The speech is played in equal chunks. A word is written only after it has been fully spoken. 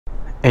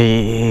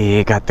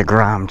Hey, got the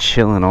Grom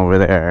chilling over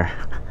there.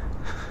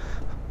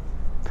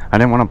 I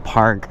didn't want to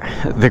park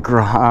the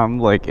Grom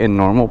like in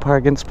normal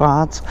parking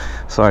spots,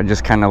 so I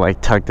just kind of like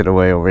tucked it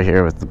away over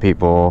here with the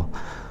people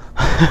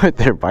with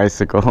their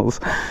bicycles.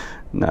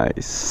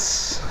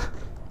 Nice.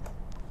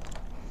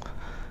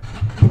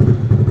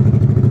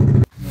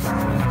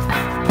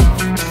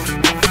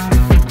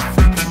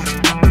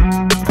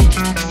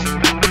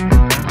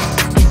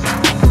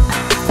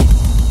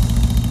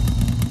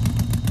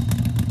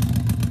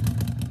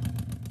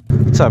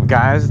 What's up,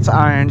 guys? It's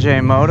Iron J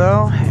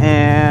Moto,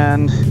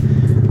 and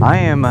I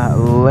am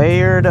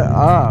layered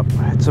up.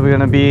 It's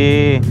gonna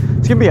be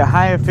a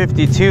high of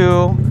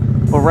 52,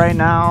 but right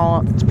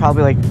now it's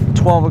probably like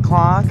 12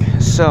 o'clock,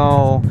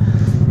 so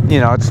you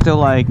know it's still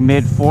like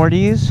mid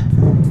 40s.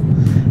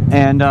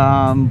 And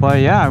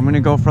but yeah, I'm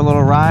gonna go for a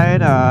little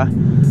ride,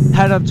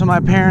 head up to my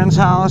parents'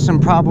 house, and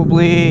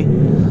probably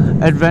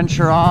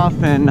adventure off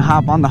and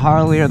hop on the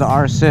Harley or the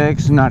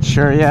R6. I'm not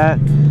sure yet.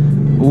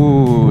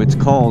 Ooh, it's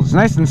cold. It's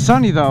nice and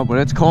sunny though, but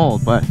it's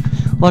cold. But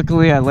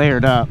luckily I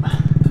layered up.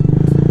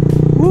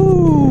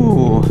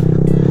 Woo!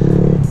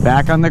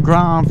 Back on the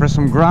Grom for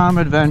some Grom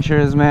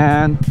adventures,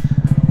 man.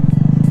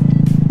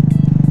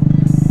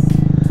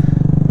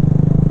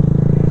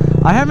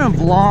 I haven't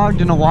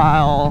vlogged in a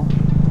while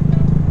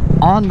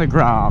on the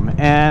Grom,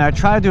 and I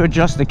tried to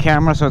adjust the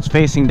camera so it's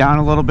facing down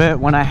a little bit.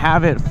 When I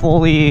have it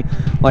fully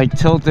like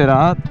tilted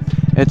up,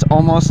 it's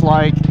almost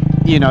like,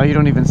 you know, you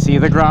don't even see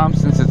the Grom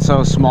since it's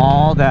so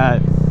small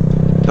that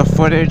the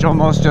footage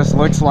almost just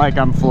looks like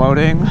I'm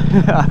floating.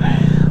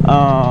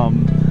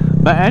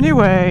 But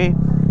anyway,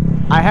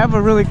 I have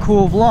a really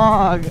cool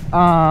vlog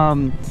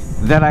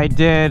that I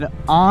did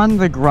on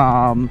the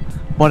Grom,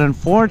 but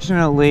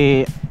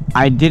unfortunately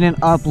I didn't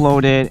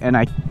upload it, and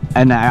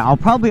I'll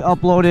probably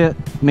upload it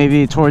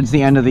maybe towards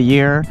the end of the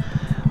year.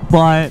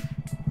 But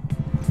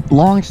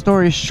long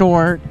story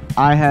short,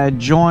 I had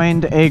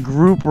joined a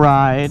group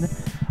ride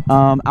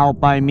out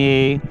by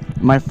me.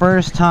 My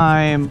first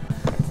time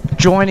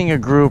joining a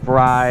group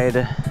ride.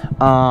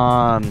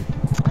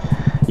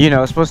 You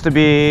know, it's supposed to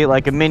be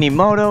like a mini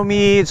moto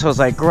meet, so it's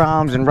like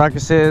Groms and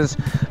Ruckuses,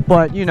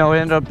 but you know, it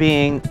ended up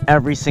being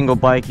every single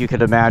bike you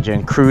could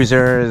imagine: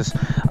 cruisers,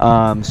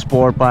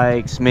 sport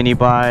bikes, mini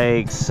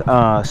bikes,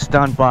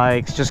 stunt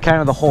bikes, just kind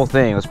of the whole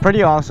thing. It was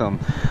pretty awesome.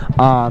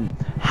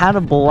 Had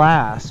a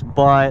blast,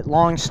 but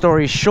long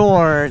story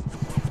short,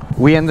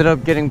 we ended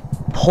up getting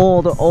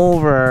pulled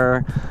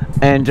over,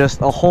 and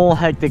just a whole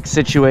hectic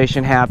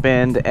situation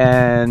happened,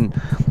 and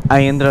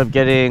I ended up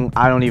getting,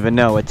 I don't even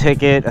know, a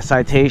ticket, a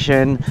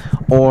citation,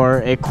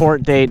 or a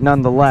court date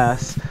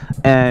nonetheless.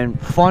 And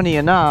funny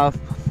enough,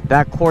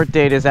 that court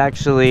date is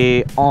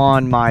actually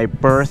on my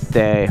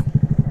birthday,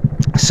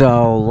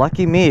 so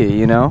lucky me,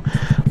 you know.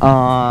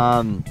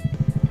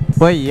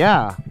 But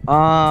yeah,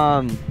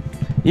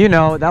 you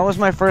know, that was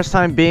my first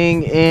time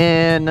being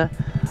in,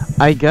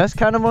 I guess,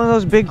 kind of one of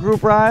those big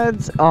group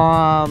rides,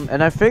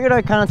 and I figured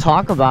I'd kind of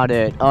talk about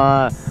it,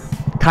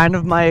 kind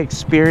of my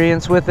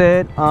experience with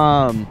it,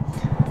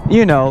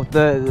 you know,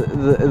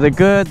 the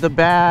good, the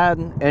bad,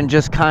 and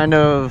just kind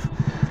of,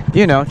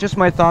 you know, just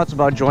my thoughts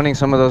about joining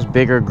some of those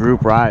bigger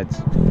group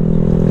rides.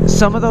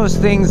 Some of those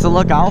things to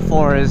look out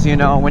for is, you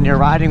know, when you're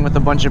riding with a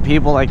bunch of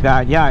people like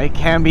that, yeah, it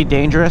can be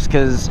dangerous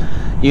because,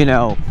 you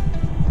know,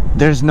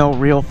 there's no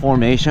real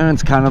formation.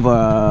 It's kind of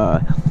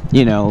a,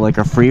 you know, like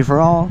a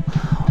free-for-all.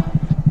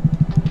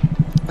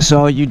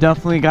 So you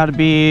definitely got to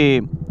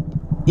be,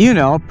 you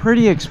know, a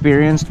pretty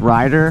experienced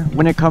rider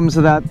when it comes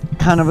to that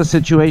kind of a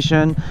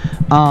situation.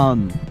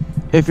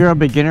 If you're a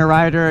beginner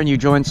rider and you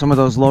join some of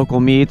those local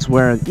meets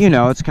where, you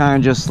know, it's kind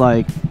of just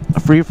like a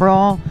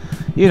free-for-all,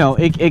 you know,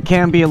 it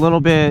can be a little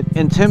bit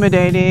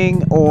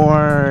intimidating,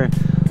 or,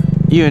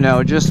 you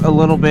know, just a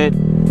little bit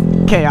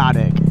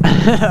chaotic.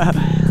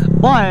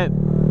 But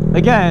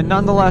again,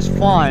 nonetheless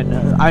fun.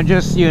 I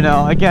just, you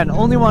know, again,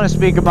 only want to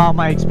speak about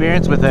my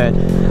experience with it.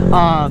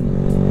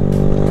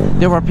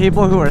 There were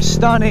people who are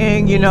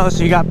stunning, you know,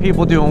 so you got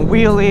people doing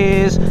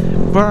wheelies,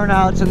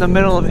 burnouts in the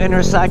middle of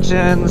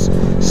intersections.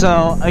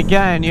 So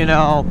again, you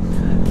know,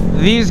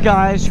 these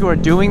guys who are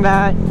doing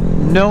that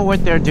know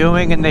what they're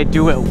doing, and they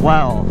do it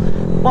well.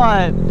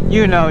 But,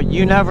 you know,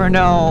 you never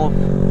know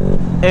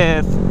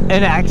if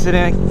an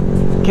accident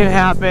can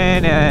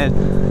happen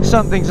and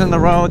something's in the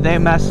road, they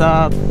mess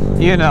up,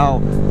 you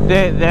know,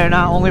 they're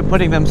not only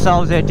putting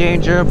themselves at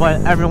danger,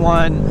 but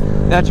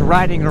everyone that's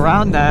riding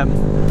around them,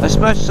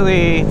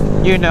 especially,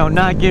 you know,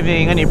 not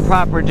giving any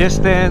proper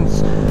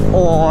distance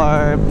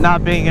or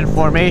not being in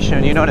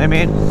formation, you know what I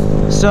mean?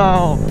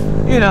 So,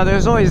 you know,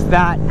 there's always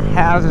that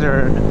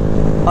hazard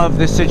of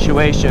the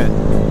situation.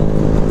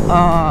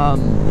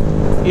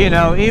 You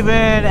know, even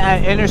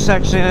at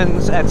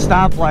intersections, at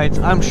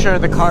stoplights, I'm sure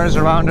the cars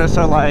around us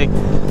are like,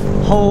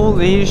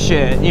 holy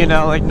shit, you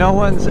know, like no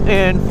one's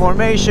in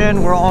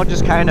formation. We're all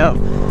just kind of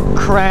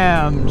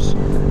crammed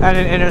at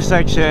an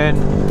intersection,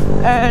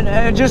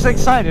 and just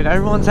excited.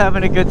 Everyone's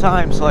having a good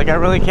time, so like I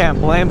really can't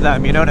blame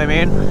them, you know what I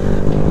mean?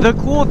 The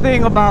cool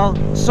thing about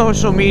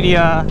social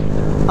media,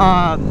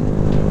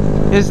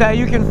 is that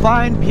you can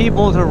find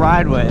people to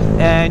ride with,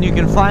 and you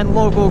can find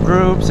local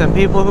groups and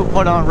people who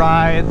put on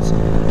rides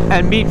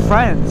and meet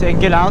friends and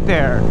get out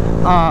there.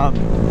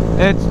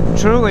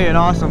 It's truly an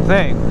awesome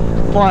thing,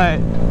 but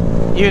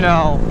you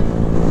know,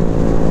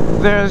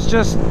 there's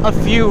just a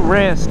few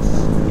risks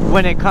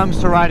when it comes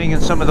to riding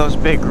in some of those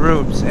big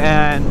groups,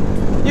 and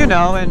you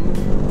know,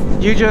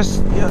 and you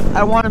just,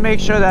 I want to make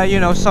sure that, you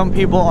know, some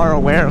people are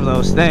aware of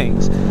those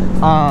things.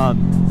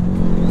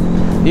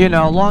 You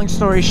know, long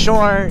story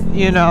short,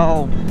 you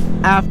know,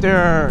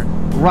 after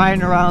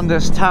riding around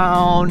this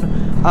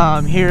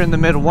town here in the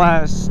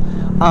Midwest,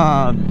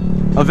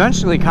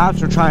 eventually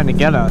cops were trying to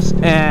get us,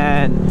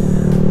 and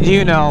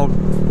you know,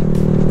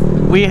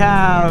 we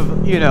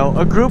have, you know,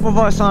 a group of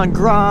us on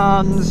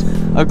Groms,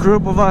 a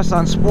group of us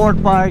on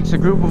sport bikes, a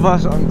group of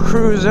us on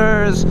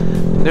cruisers.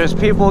 There's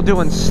people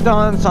doing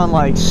stunts on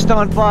like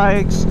stunt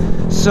bikes.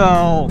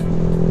 So,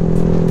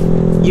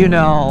 you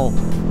know,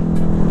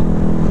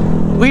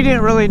 we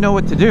didn't really know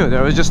what to do.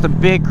 There was just a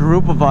big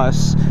group of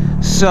us.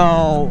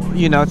 So,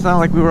 you know, it's not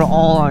like we were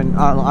all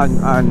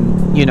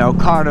on you know,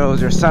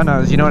 Cardos or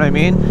Sennas, you know what I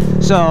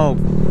mean? So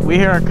we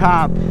hear a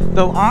cop.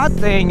 The odd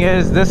thing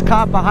is this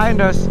cop behind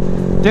us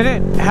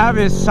didn't have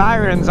his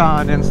sirens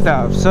on and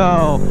stuff,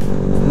 so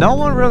no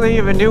one really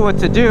even knew what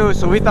to do.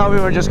 So we thought we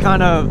were just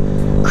kind of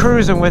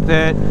cruising with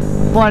it.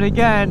 But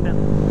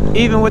again,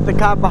 even with the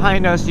cop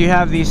behind us, you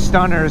have these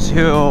stunners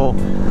who,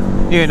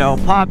 you know,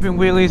 popping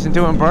wheelies and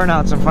doing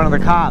burnouts in front of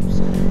the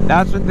cops.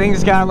 That's when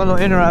things got a little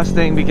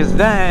interesting, because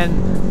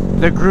then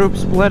the group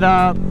split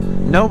up,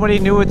 nobody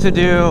knew what to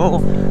do,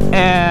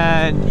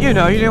 and you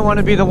know, you didn't want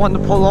to be the one to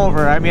pull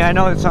over. I mean, I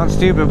know it sounds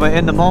stupid, but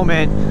in the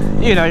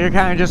moment, you know, you're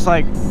kind of just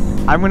like,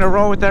 I'm gonna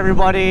roll with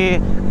everybody,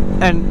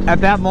 and at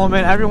that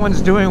moment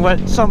everyone's doing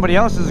what somebody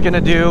else is gonna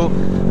do,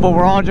 but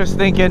we're all just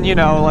thinking, you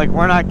know, like,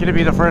 we're not gonna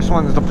be the first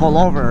ones to pull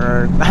over,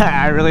 or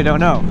I really don't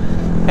know.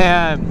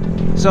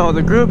 And so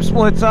the group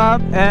splits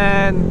up,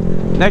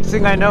 and next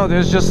thing I know,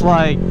 there's just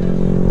like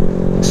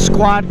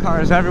squad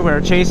cars everywhere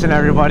chasing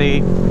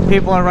everybody.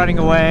 People are running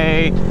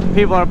away,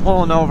 people are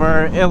pulling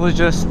over. It was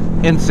just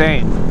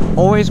insane.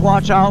 Always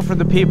watch out for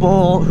the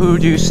people who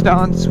do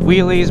stunts,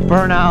 wheelies,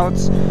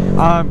 burnouts.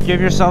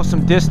 Give yourself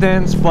some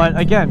distance. But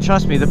again,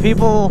 trust me, the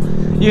people,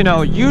 you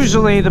know,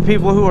 usually the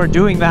people who are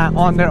doing that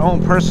on their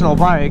own personal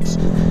bikes,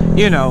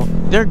 you know,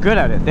 they're good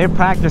at it, they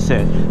practice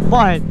it.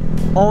 But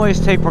always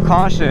take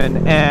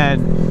precaution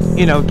and,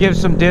 you know, give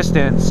some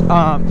distance,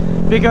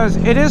 because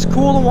it is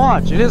cool to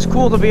watch, it is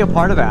cool to be a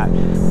part of that.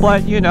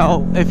 But you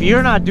know, if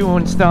you're not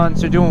doing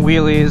stunts or doing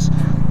wheelies,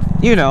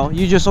 you know,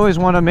 you just always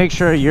want to make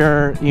sure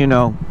you're, you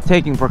know,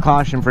 taking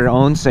precaution for your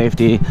own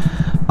safety.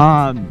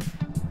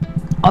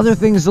 Other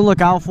things to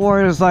look out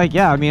for is like,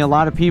 yeah, I mean, a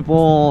lot of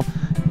people,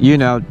 you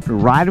know,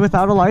 ride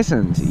without a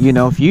license. You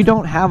know, if you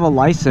don't have a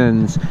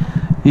license,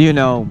 you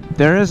know,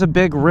 there is a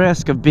big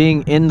risk of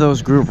being in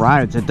those group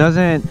rides. It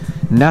doesn't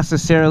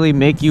necessarily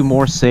make you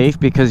more safe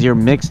because you're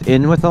mixed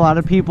in with a lot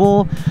of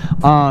people.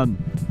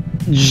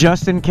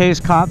 Just in case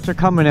cops are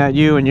coming at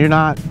you and you're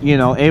not, you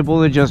know,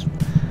 able to just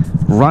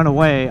run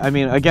away. I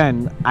mean,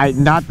 again,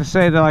 not to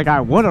say that like I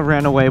would have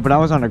ran away, but I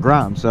was on a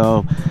Grom,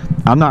 so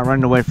I'm not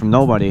running away from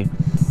nobody.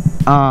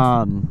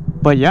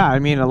 But yeah, I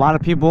mean, a lot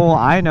of people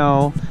I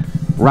know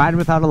ride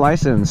without a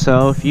license.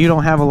 So if you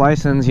don't have a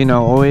license, you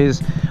know,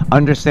 always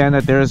understand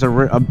that there's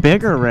a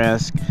bigger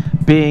risk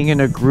being in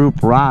a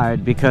group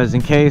ride, because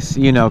in case,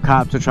 you know,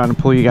 cops are trying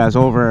to pull you guys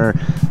over,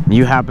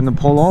 you happen to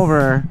pull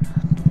over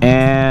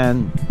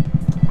and,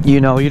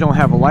 you know, you don't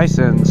have a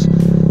license,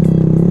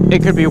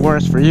 it could be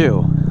worse for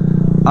you.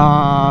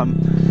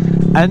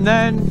 And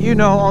then, you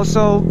know,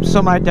 also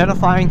some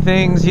identifying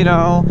things, you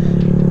know,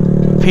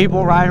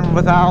 people riding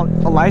without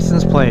a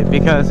license plate,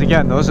 because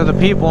again, those are the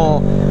people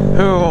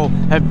who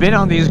have been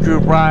on these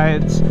group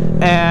rides,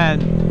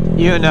 and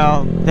you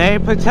know, they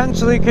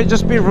potentially could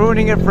just be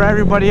ruining it for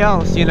everybody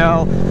else, you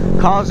know,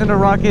 causing a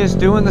ruckus,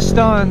 doing the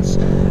stunts.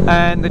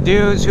 And the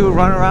dudes who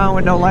run around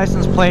with no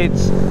license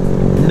plates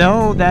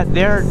know that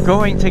they're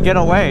going to get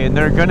away, and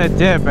they're gonna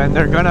dip, and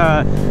they're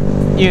gonna,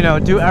 you know,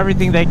 do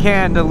everything they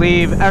can to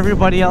leave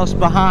everybody else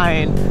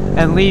behind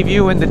and leave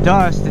you in the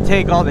dust to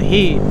take all the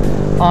heat.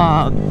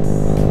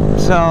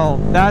 So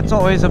that's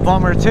always a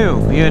bummer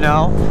too, you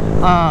know.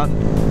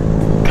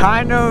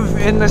 Kind of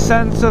in the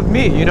sense of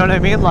me, you know what I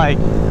mean? Like,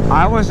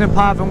 I wasn't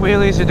popping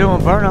wheelies or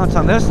doing burnouts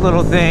on this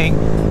little thing,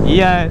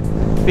 yet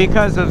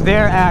because of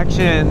their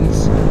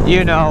actions,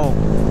 you know,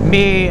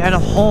 me and a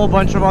whole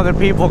bunch of other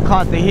people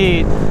caught the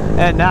heat,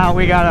 and now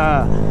we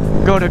gotta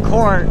go to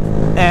court.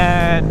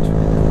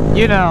 And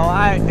you know,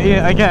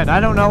 again, I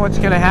don't know what's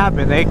gonna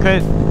happen.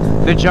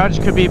 The judge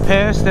could be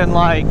pissed and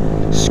like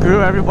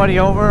screw everybody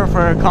over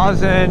for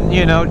causing,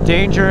 you know,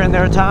 danger in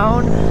their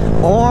town,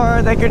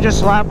 or they could just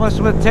slap us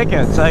with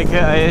tickets. Like,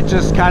 it's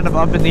just kind of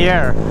up in the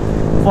air.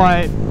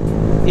 But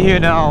you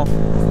know,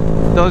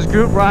 those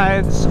group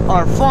rides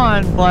are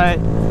fun, but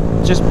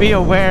just be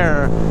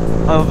aware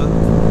of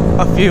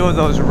a few of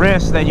those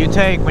risks that you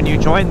take when you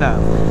join them.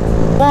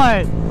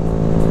 But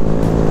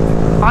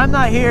I'm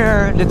not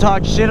here to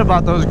talk shit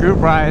about those group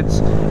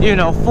rides, you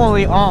know,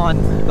 fully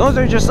on. Those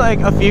are just like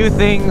a few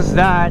things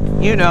that,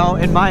 you know,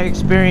 in my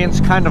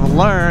experience kind of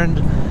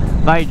learned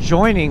by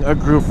joining a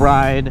group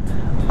ride.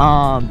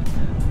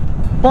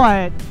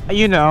 But,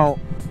 you know,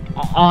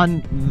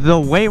 on the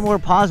way more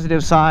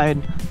positive side,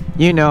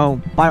 you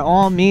know, by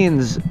all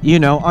means, you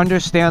know,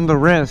 understand the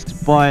risks,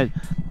 but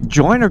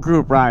join a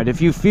group ride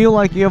if you feel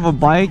like you have a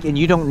bike and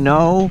you don't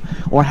know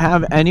or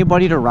have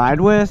anybody to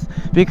ride with,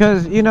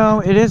 because, you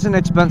know, it is an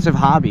expensive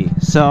hobby.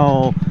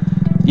 So,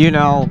 you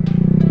know,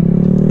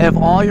 if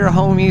all your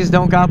homies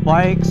don't got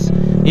bikes,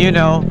 you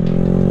know,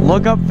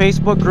 look up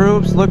Facebook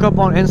groups, look up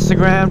on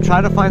Instagram,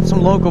 try to find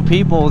some local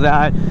people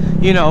that,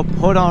 you know,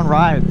 put on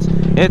rides.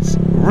 It's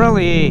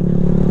really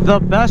the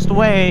best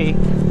way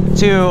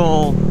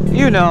to,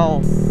 you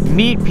know,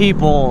 meet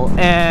people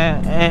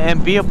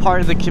and be a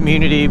part of the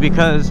community,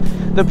 because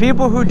the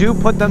people who do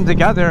put them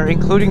together,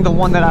 including the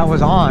one that I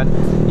was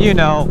on, you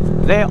know,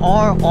 they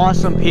are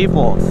awesome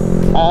people.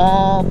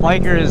 All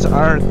bikers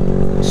are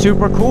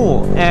super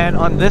cool, and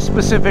on this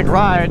specific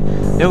ride,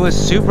 it was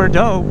super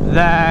dope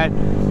that,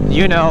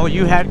 you know,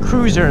 you had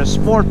cruisers,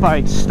 sport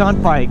bikes,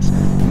 stunt bikes,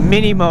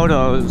 mini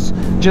motos,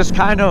 just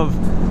kind of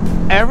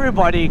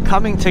everybody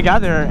coming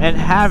together and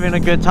having a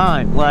good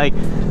time. Like,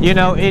 you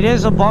know, it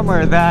is a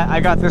bummer that I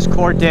got this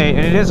court date,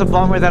 and it is a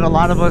bummer that a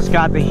lot of us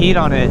got the heat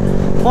on it,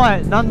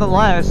 but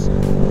nonetheless,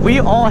 we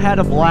all had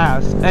a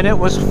blast and it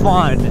was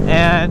fun,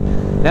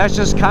 and that's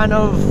just kind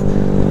of,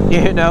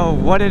 you know,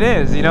 what it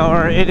is, you know,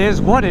 or it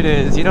is what it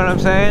is, you know what I'm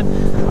saying?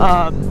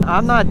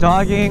 I'm not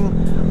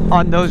dogging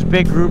on those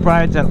big group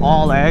rides at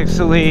all.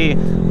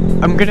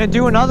 I'm gonna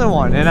do another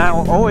one, and I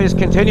will always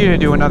continue to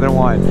do another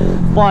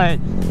one, but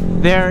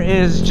there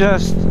is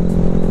just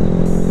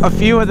a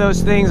few of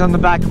those things on the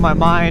back of my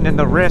mind, and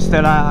the risk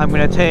that I'm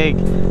going to take,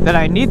 that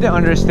I need to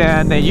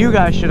understand, that you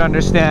guys should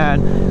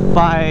understand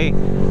by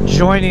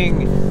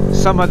joining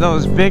some of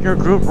those bigger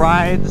group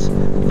rides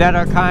that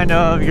are kind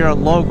of your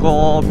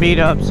local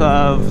meetups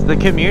of the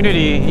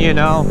community. You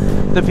know,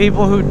 the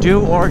people who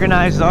do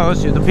organize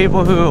those, the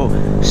people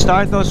who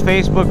start those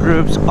Facebook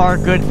groups are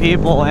good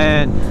people,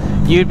 and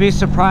you'd be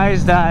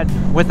surprised that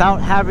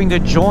without having to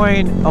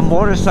join a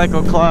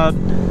motorcycle club,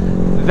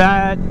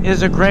 that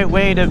is a great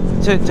way to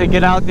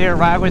get out there,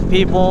 ride with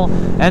people,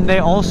 and they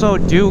also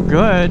do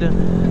good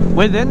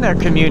within their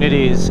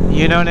communities,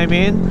 you know what I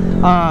mean?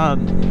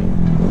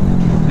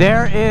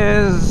 There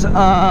is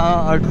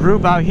a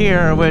group out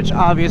here, which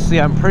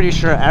obviously I'm pretty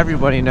sure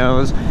everybody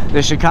knows,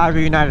 the Chicago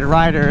United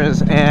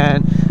Riders,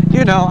 and,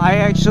 you know, I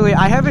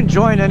haven't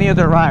joined any of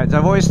their rides.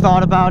 I've always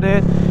thought about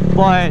it,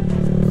 but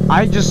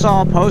I just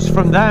saw a post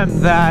from them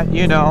that,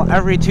 you know,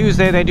 every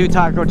Tuesday they do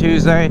Taco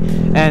Tuesday,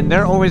 and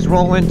they're always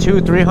rolling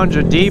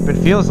 200-300 deep, it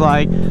feels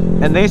like,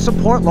 and they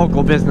support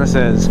local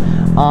businesses.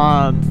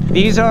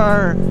 These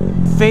are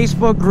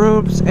Facebook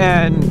groups,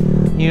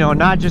 and, you know,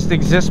 not just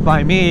exist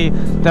by me,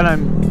 that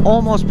I'm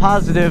almost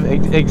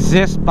positive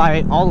exist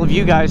by all of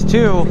you guys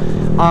too,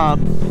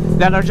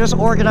 that are just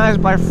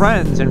organized by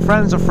friends and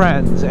friends of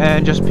friends,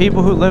 and just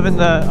people who live in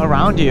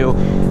around you,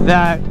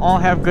 that all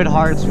have good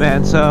hearts,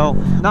 man. So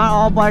not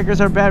all bikers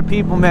are bad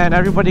people, man.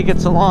 Everybody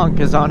gets along,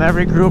 because on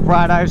every group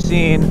ride I've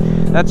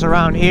seen that's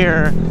around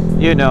here,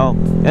 you know,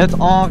 it's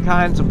all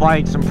kinds of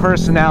bikes and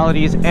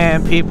personalities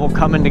and people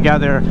coming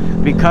together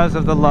because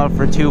of the love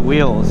for two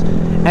wheels.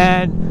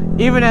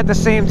 And even at the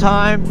same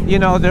time, you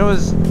know, there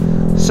was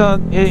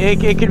some,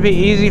 it could be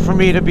easy for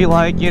me to be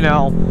like, you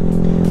know,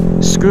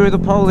 screw the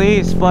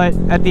police, but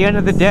at the end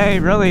of the day,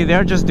 really,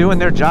 they're just doing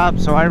their job,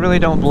 so I really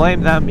don't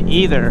blame them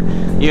either.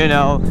 You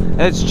know,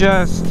 it's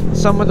just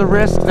some of the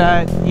risks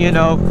that, you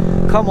know,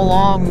 come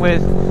along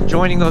with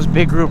joining those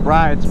big group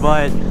rides,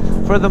 but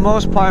for the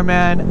most part,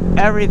 man,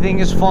 everything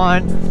is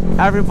fun.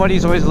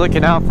 Everybody's always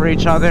looking out for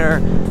each other.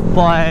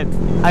 But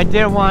I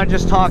did want to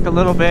just talk a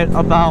little bit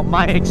about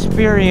my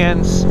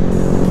experience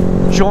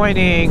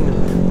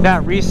joining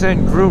that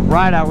recent group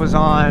ride I was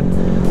on,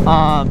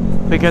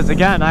 because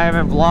again, I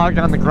haven't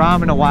vlogged on the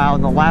Grom in a while,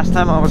 and the last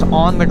time I was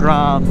on the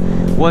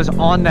Grom was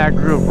on that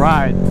group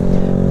ride.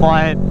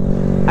 But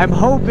I'm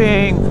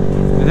hoping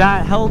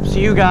that helps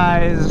you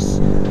guys,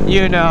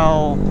 you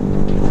know,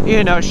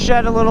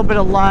 shed a little bit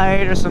of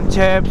light, or some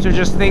tips, or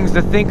just things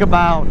to think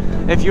about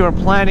if you are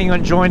planning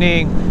on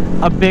joining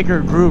a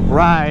bigger group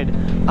ride.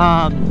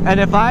 And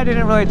if I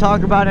didn't really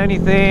talk about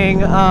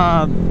anything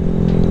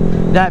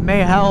that may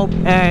help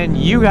and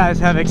you guys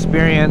have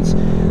experience,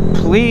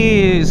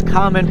 please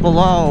comment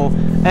below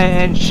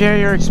and share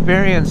your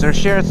experience, or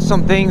share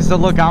some things to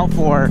look out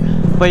for.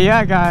 But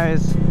yeah,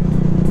 guys,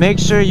 make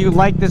sure you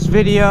like this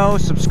video,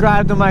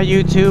 subscribe to my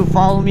YouTube,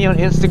 follow me on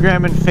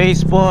Instagram and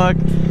Facebook,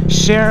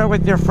 share it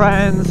with your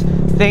friends.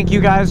 Thank you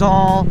guys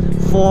all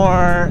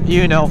for,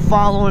 you know,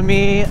 following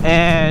me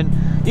and,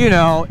 you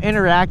know,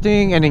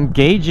 interacting and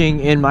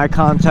engaging in my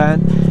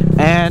content.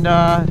 And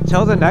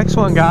till the next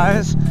one,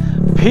 guys,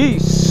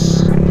 peace.